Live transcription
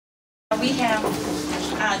We have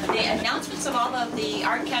the announcements of all of the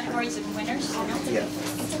art categories and winners. Yeah.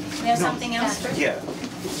 We have something else first? Yeah.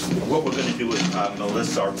 What we're going to do is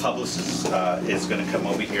Melissa, our publicist, is going to come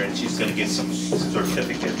over here and she's going to get some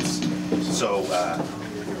certificates. So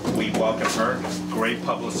we welcome her. Great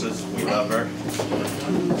publicist. We love her.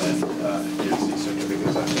 And here's these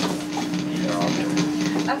certificates. They're all here.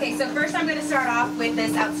 Okay, so first I'm going to start off with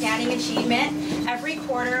this outstanding achievement. Every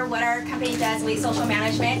quarter, what our company does, Elite Social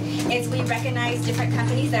Management, is we recognize different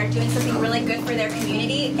companies that are doing something really good for their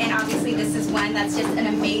community, and obviously this is one that's just an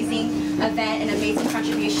amazing event, an amazing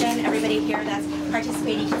contribution. Everybody here that's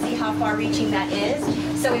participating can see how far-reaching that is.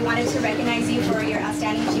 So we wanted to recognize you for your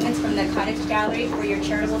outstanding achievements from the Cottage Gallery for your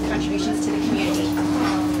charitable contributions to the community.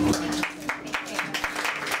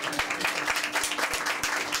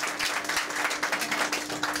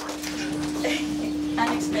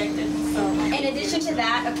 Unexpected. So. In addition to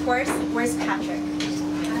that, of course, where's Patrick?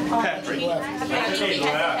 Patrick.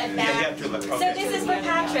 So this is for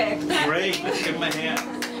Patrick. Great. Let's give him a hand.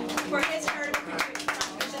 For his charitable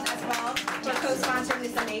contributions as well, for co-sponsoring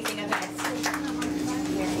this amazing event.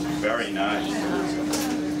 Very nice.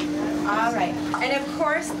 All right. And of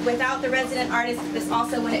course, without the resident artist, this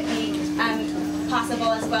also wouldn't be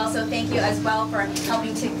possible as well. So thank you as well for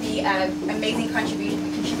helping to be an amazing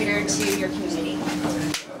contributor to your community.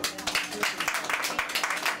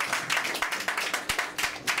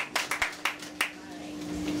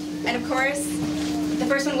 And of course, the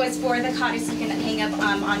first one was for the cottage, so you can hang up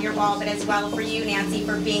on your wall, but as well for you, Nancy,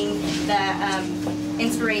 for being the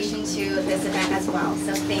inspiration to this event as well.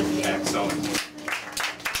 So thank you. Excellent. And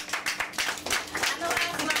the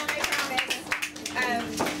last one, I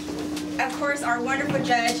promise. Of course, our wonderful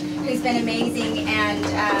judge, who's been amazing and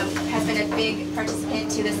has been a big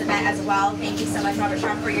participant to this event as well. Thank you so much, Robert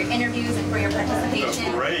Sharp, for your interviews and for your participation.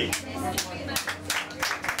 That's great.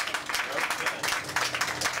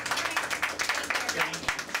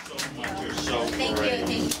 Thank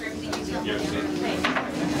you for everything you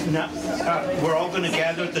do. Now, we're all going to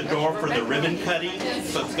gather at the door for the ribbon cutting,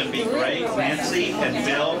 so it's going to be great. Nancy and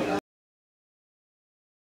Bill